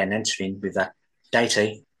they then enter in with that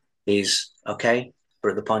deity is okay,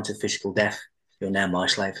 but at the point of physical death, you're now my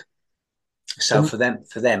slave. So And,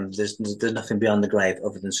 for them, there's nothing beyond the grave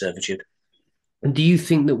other than servitude. and do you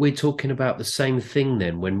think that we're talking about the same thing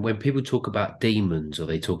then? When people talk about demons or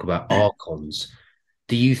they talk about archons,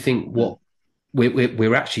 do you think what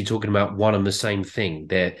we're actually talking about one and the same thing?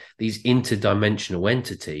 They're these interdimensional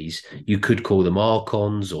entities. You could call them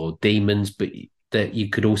archons or demons, but that you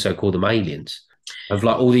could also call them aliens. Have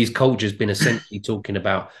like all these cultures been essentially talking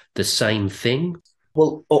about the same thing?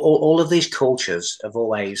 Well, all of these cultures have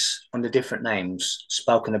always, under different names,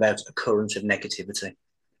 spoken about a current of negativity.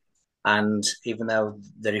 And even though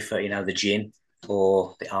they refer, the jinn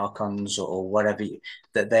or the archons or whatever,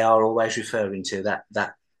 that they are always referring to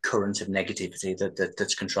that current of negativity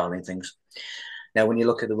that's controlling things. Now, when you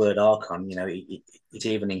look at the word archon, it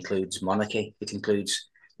even includes monarchy. It includes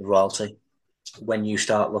royalty. When you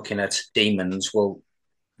start looking at demons, well,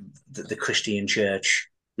 the Christian church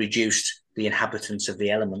reduced the inhabitants of the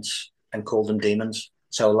elements and called them demons.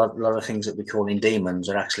 So a lot of things that we call in demons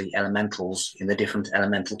are actually elementals in the different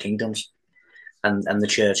elemental kingdoms, and the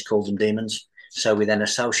church calls them demons. So we then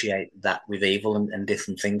associate that with evil and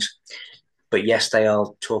different things. But yes, they are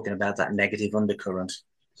talking about that negative undercurrent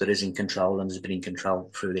that is in control and has been in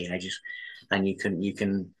control through the ages. And you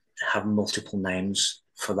can have multiple names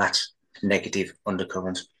for that negative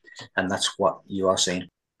undercurrent, and that's what you are seeing.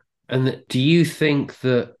 And do you think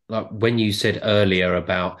that, like when you said earlier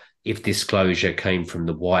about if disclosure came from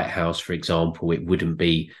the White House, for example, it wouldn't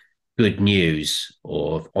be good news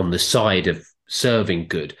or on the side of serving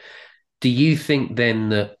good? Do you think then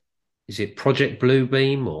that is it Project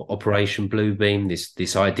Bluebeam or Operation Bluebeam?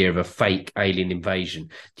 This idea of a fake alien invasion.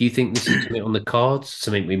 Do you think this is something on the cards?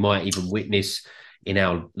 Something we might even witness in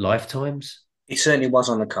our lifetimes? It certainly was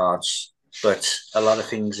on the cards, but a lot of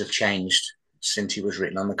things have changed since it was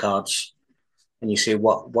written on the cards. And you see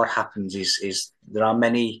what happens is there are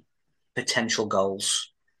many potential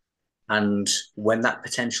goals, and when that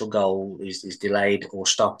potential goal is delayed or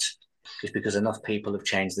stopped, it's because enough people have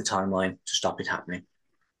changed the timeline to stop it happening.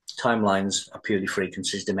 Timelines are purely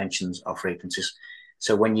frequencies, dimensions are frequencies.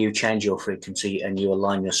 So when you change your frequency and you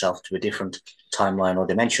align yourself to a different timeline or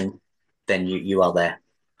dimension, then you are there.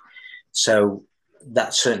 So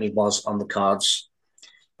that certainly was on the cards.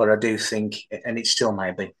 But I do think, and it still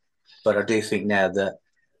may be, but I do think now that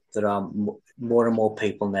there are more and more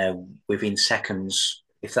people now within seconds.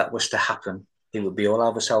 If that was to happen, it would be all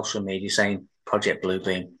over social media saying Project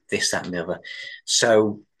Bluebeam, this, that, and the other.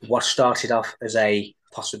 So what started off as a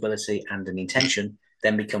possibility and an intention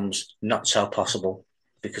then becomes not so possible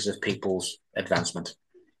because of people's advancement.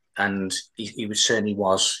 And it certainly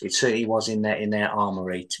was. It certainly was in their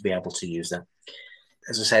armory to be able to use them.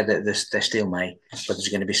 As I said, that there still may, but there's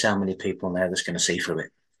going to be so many people now that's going to see through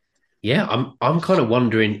it. Yeah, I'm kind of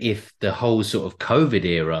wondering if the whole sort of COVID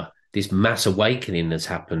era, this mass awakening that's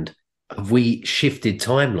happened, have we shifted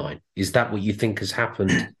timeline? Is that what you think has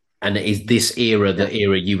happened? And is this era Yeah. the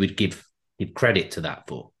era you would give credit to that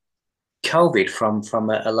for? COVID, from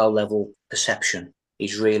a low level perception,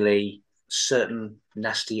 is really certain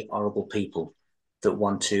nasty, horrible people that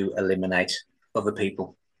want to eliminate other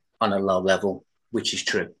people on a low level, which is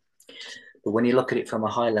true. But when you look at it from a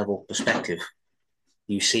high level perspective,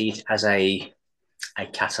 you see it as a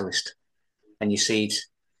catalyst, and you see it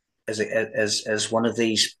as one of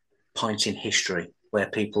these points in history where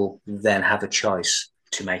people then have a choice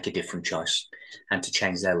to make a different choice and to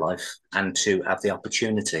change their life and to have the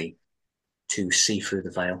opportunity to see through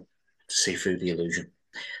the veil, to see through the illusion.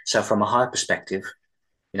 So, from a higher perspective,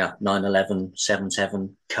 9/11,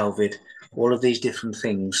 7/7, COVID, all of these different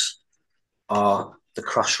things are the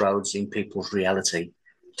crossroads in people's reality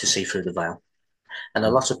to see through the veil. And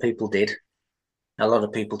a lot of people did. A lot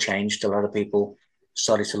of people changed. A lot of people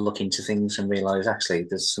started to look into things and realize actually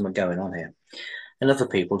there's something going on here. And other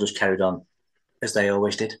people just carried on as they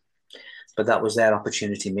always did. But that was their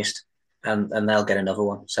opportunity missed. And they'll get another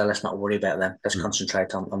one. So let's not worry about them. Let's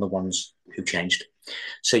concentrate on the ones who changed.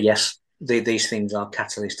 So, yes, these things are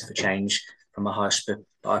catalysts for change. From a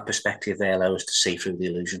high perspective, they allow us to see through the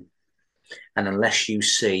illusion. And unless you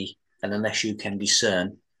see and unless you can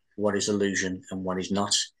discern what is illusion and what is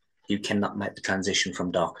not, you cannot make the transition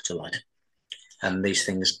from dark to light. And these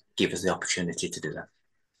things give us the opportunity to do that.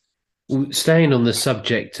 Well, staying on the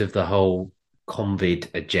subject of the whole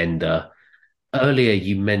COVID agenda, earlier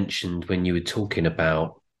you mentioned when you were talking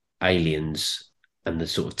about aliens and the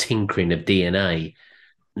sort of tinkering of DNA.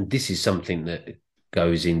 And this is something that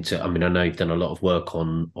goes into, I mean, I know you've done a lot of work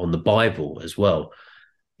on the Bible as well.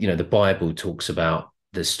 The Bible talks about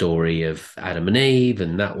the story of Adam and Eve,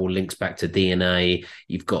 and that all links back to DNA.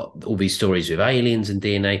 You've got all these stories with aliens and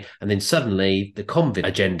DNA, and then suddenly the COVID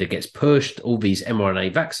agenda gets pushed. All these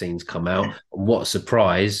mRNA vaccines come out, and what a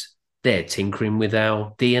surprise! They're tinkering with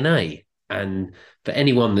our DNA. And for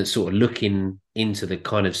anyone that's sort of looking into the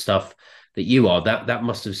kind of stuff that you are, that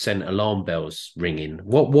must have sent alarm bells ringing.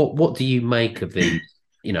 What do you make of the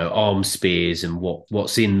arm spears and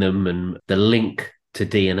what's in them and the link to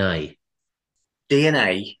DNA?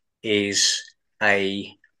 DNA is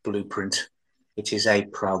a blueprint, it is a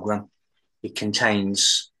program, it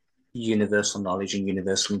contains universal knowledge and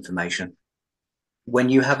universal information. When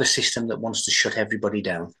you have a system that wants to shut everybody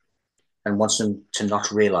down and wants them to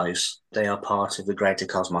not realize they are part of the greater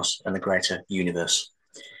cosmos and the greater universe,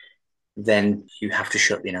 then you have to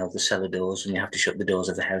shut, the cellar doors, and you have to shut the doors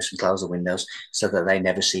of the house and close the windows so that they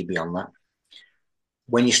never see beyond that.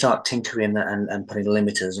 When you start tinkering and putting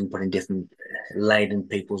limiters and putting different laden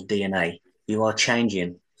people's DNA, you are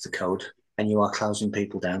changing the code and you are closing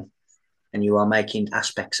people down and you are making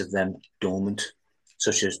aspects of them dormant,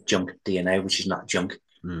 such as junk DNA, which is not junk,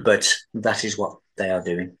 but that is what they are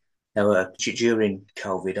doing. Now, during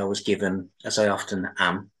COVID, I was given, as I often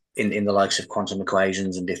am, in the likes of quantum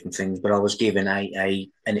equations and different things, but I was given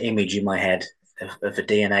an image in my head of a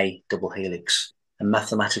DNA double helix and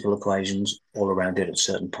mathematical equations all around it at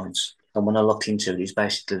certain points. And when I looked into it, it's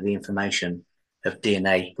basically the information of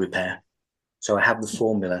DNA repair. So I have the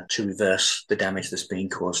formula to reverse the damage that's being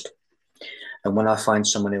caused. And when I find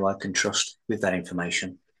someone who I can trust with that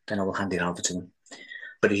information, then I will hand it over to them.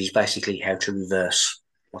 But it is basically how to reverse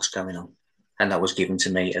what's going on. And that was given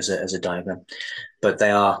to me as a diagram. But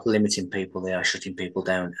they are limiting people, they are shutting people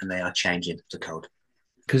down, and they are changing the code.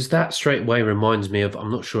 Because that straight away reminds me of,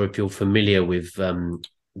 I'm not sure if you're familiar with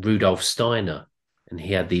Rudolf Steiner, and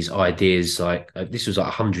he had these ideas like this was like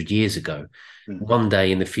 100 years ago. Mm. One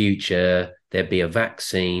day in the future, there'd be a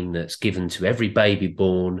vaccine that's given to every baby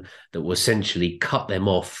born that will essentially cut them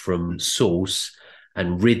off from source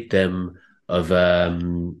and rid them of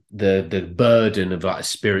the burden of like a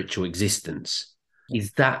spiritual existence.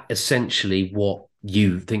 Is that essentially what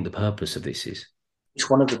you think the purpose of this is? It's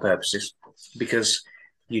one of the purposes because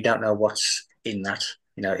you don't know what's in that.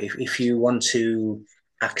 If you want to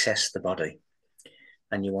access the body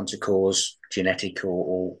and you want to cause genetic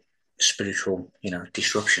or spiritual,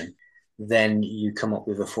 disruption, then you come up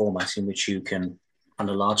with a format in which you can, on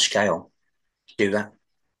a large scale, do that.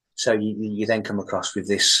 So you then come across with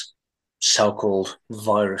this so-called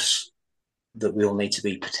virus that we all need to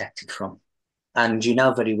be protected from. And you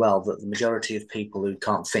know very well that the majority of people who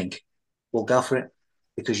can't think will go for it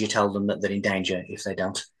because you tell them that they're in danger if they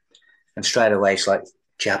don't. And straight away it's like,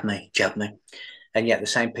 jab me, jab me. And yet the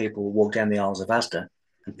same people will walk down the aisles of Asda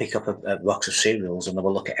and pick up a box of cereals and they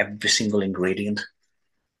will look at every single ingredient.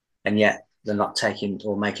 And yet they're not taking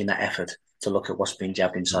or making that effort to look at what's being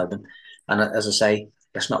jabbed inside them. And as I say,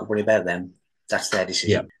 let's not worry about them. That's their Yeah.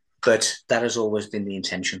 decision. But that has always been the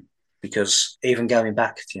intention. Because even going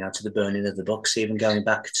back, to the burning of the books, even going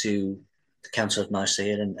back to the Council of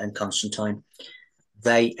Nicaea and Constantine,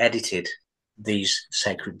 they edited these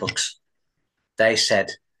sacred books. They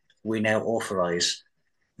said, we now authorize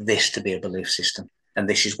this to be a belief system, and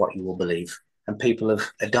this is what you will believe. And people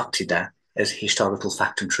have adopted that as historical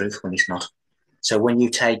fact and truth when it's not. So when you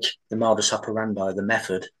take the modus operandi, the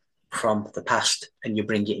method from the past, and you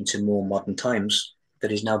bring it into more modern times,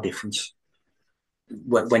 there is no difference.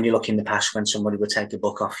 When you look in the past, when somebody would take a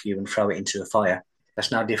book off you and throw it into a fire, that's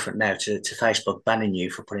no different now to Facebook banning you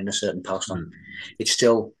for putting a certain post on. Mm. It's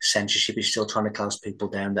still censorship. It's still trying to close people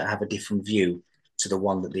down that have a different view to the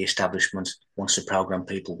one that the establishment wants to program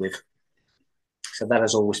people with. So that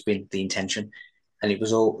has always been the intention. And it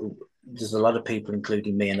was all, there's a lot of people,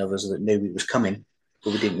 including me and others, that knew it was coming,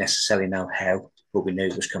 but we didn't necessarily know how, but we knew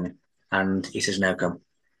it was coming. And it has now come.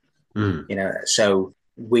 Mm. So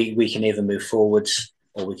we can either move forwards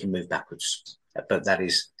or we can move backwards. But that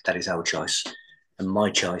is our choice. And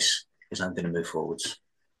my choice is I'm going to move forwards.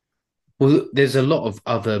 Well, there's a lot of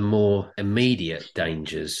other more immediate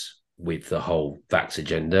dangers with the whole vax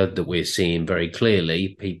agenda that we're seeing very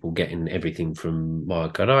clearly. People getting everything from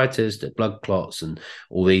myocarditis to blood clots and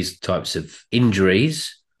all these types of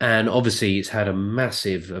injuries. And obviously, it's had a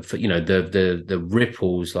massive, the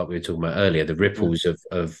ripples, like we were talking about earlier, the ripples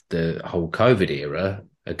of the whole COVID era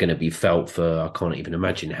are going to be felt for, I can't even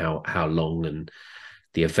imagine how long, and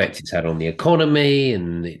the effect it's had on the economy,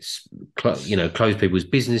 and it's closed people's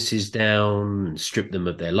businesses down and stripped them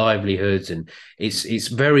of their livelihoods, and it's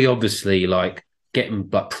very obviously like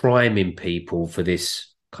priming people for this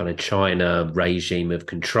kind of China regime of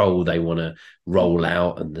control they want to roll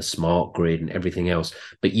out, and the smart grid and everything else.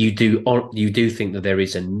 But you do think that there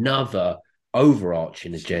is another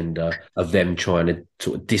overarching agenda of them trying to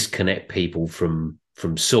sort of disconnect people from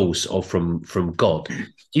source or from God.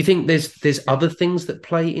 Do you think there's other things that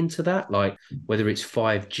play into that, like whether it's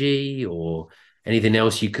 5G or anything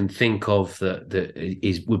else you can think of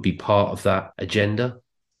that would be part of that agenda?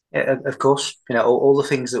 Yeah, of course, all the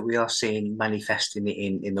things that we are seeing manifesting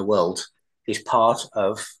in the world is part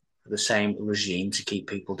of the same regime to keep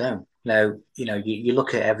people down. Now, you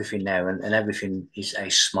look at everything now, and everything is a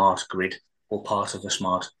smart grid or part of a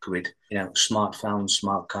smart grid. Smartphones,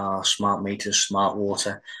 smart cars, smart meters, smart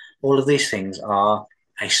water. All of these things are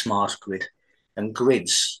a smart grid, and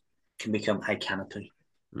grids can become a canopy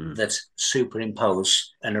that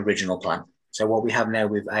superimpose an original plan. So what we have now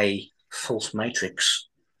with a false matrix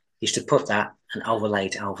is to put that and overlay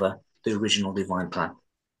it over the original divine plan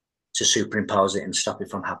to superimpose it and stop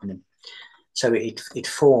it from happening. So it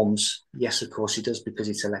forms, yes, of course it does, because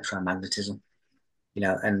it's electromagnetism,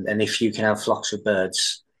 and if you can have flocks of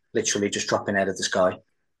birds literally just dropping out of the sky,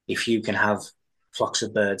 if you can have flocks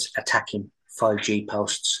of birds attacking 5G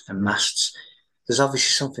posts and masts, there's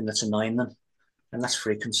obviously something that's annoying them, and that's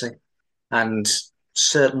frequency. And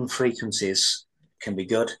certain frequencies can be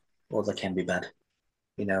good or they can be bad.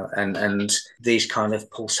 And these kind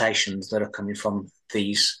of pulsations that are coming from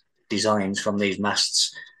these designs, from these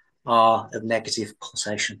masts, are of negative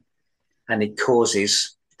pulsation, and it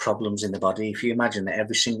causes problems in the body. If you imagine that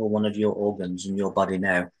every single one of your organs in your body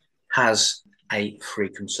now has a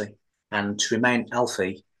frequency, and to remain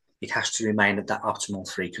healthy, it has to remain at that optimal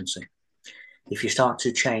frequency. If you start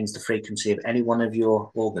to change the frequency of any one of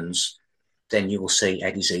your organs, then you will see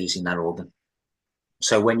a disease in that organ.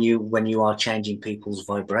 So when you are changing people's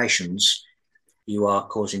vibrations, you are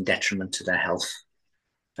causing detriment to their health,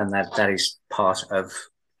 and that is part of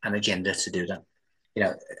an agenda to do that.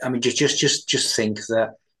 I mean, just think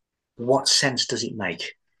that, what sense does it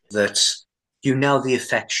make that the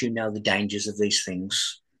effects, the dangers of these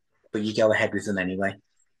things, but you go ahead with them anyway?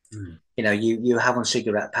 Mm. You have on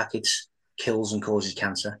cigarette packets kills and causes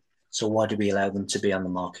cancer. So why do we allow them to be on the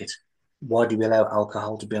market? Why do we allow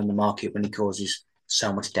alcohol to be on the market when it causes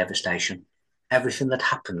so much devastation? Everything that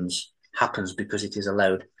happens because it is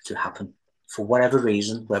allowed to happen for whatever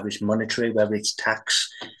reason, whether it's monetary, whether it's tax,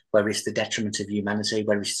 whether it's the detriment of humanity,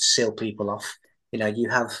 whether it's to seal people off. You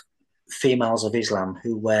have females of Islam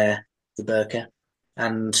who wear the burqa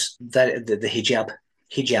and the hijab.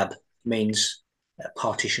 Hijab means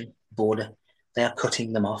partition, border. They are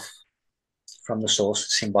cutting them off from the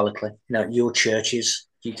source symbolically. Your churches,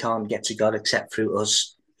 you can't get to God except through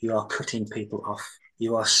us. You are cutting people off.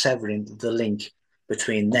 You are severing the link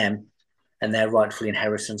between them and their rightful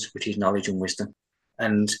inheritance, which is knowledge and wisdom.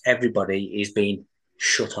 And everybody is being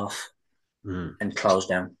shut off and closed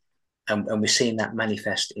down. And we're seeing that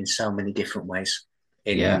manifest in so many different ways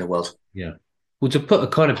in the world. Yeah. Well, to put a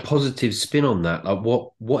kind of positive spin on that, like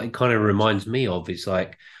what it kind of reminds me of is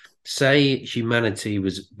like, say humanity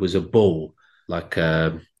was a ball, like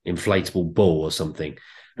a inflatable ball or something,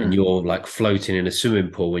 and you're like floating in a swimming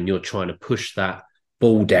pool and you're trying to push that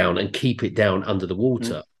ball down and keep it down under the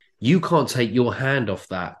water. You can't take your hand off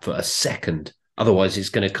that for a second, otherwise it's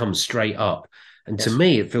going to come straight up. And to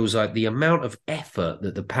me, it feels like the amount of effort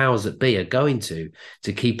that the powers that be are going to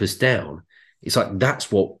keep us down. It's like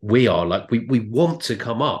that's what we are. Like we want to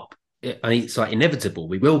come up. It's like inevitable.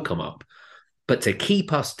 We will come up. But to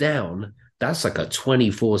keep us down, that's like a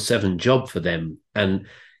 24/7 job for them. And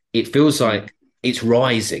it feels like it's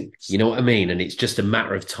rising. You know what I mean? And it's just a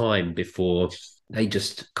matter of time before they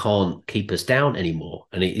just can't keep us down anymore.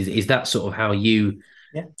 And is that sort of how you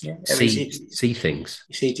see things?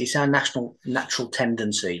 You see, it's our natural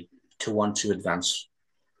tendency to want to advance.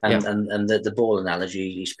 And the ball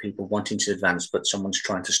analogy is people wanting to advance, but someone's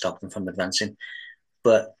trying to stop them from advancing.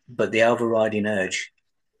 But the overriding urge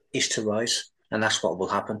is to rise, and that's what will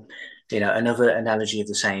happen. Another analogy of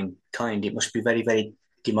the same kind, it must be very, very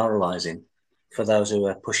demoralizing for those who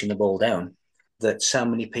are pushing the ball down that so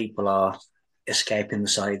many people are escaping the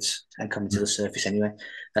sides and coming to the surface anyway.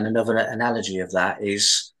 And another analogy of that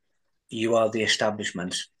is you are the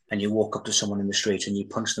establishment and you walk up to someone in the street and you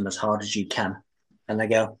punch them as hard as you can. And they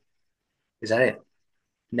go, is that it?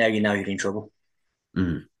 Now you know you're in trouble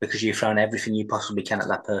because you've thrown everything you possibly can at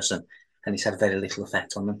that person and it's had very little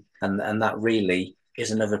effect on them. And that really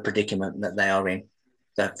is another predicament that they are in.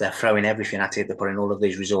 They're throwing everything at it. They're putting all of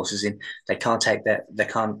these resources in. They can't take their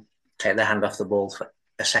hand off the ball for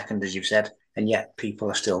a second, as you've said. And yet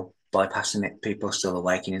people are still bypassing it. People are still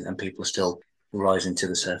awakening and people are still rising to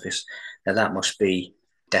the surface. Now that must be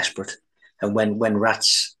desperate. And when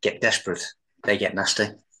rats get desperate, they get nasty.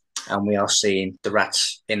 And we are seeing the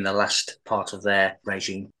rats in the last part of their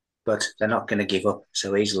regime. But they're not going to give up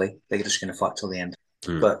so easily. They're just going to fight till the end.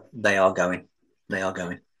 But they are going. They are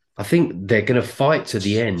going. I think they're going to fight to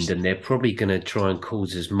the end and they're probably going to try and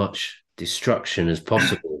cause as much destruction as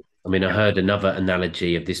possible. I mean, I heard another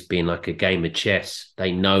analogy of this being like a game of chess.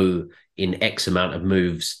 They know in X amount of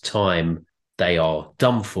moves time they are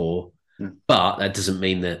done for, but that doesn't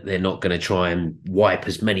mean that they're not going to try and wipe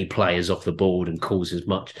as many players off the board and cause as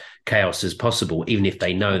much chaos as possible, even if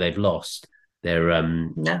they know they've lost. They're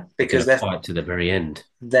because they're fight to the very end.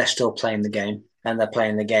 They're still playing the game, and they're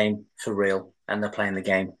playing the game for real, and they're playing the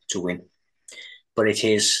game to win. But it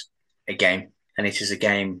is a game, and it is a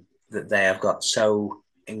game that they have got so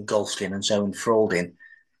engulfed in and so enthralled in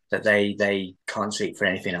that they can't see it for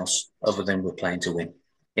anything else other than we're playing to win.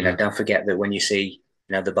 Don't forget that when you see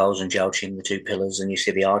the bows and joachim, the two pillars, and you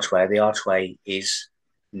see the archway is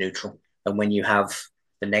neutral. And when you have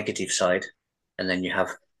the negative side and then you have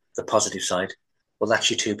the positive side, well, that's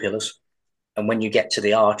your two pillars. And when you get to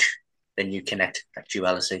the arch, then you connect that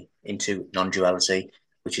duality into non-duality,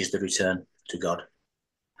 which is the return to God.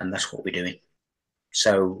 And that's what we're doing.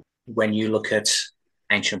 So when you look at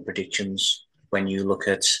ancient predictions, when you look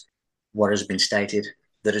at what has been stated,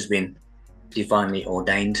 that has been divinely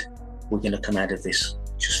ordained, we're going to come out of this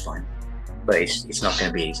just fine. But it's not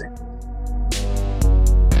going to be easy.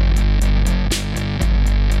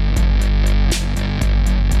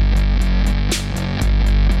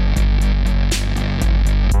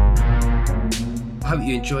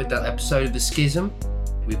 you enjoyed that episode of The Schism.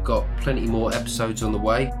 We've got plenty more episodes on the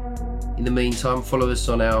way. In the meantime, follow us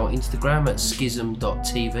on our Instagram at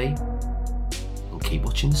schism.tv and keep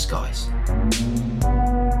watching the skies.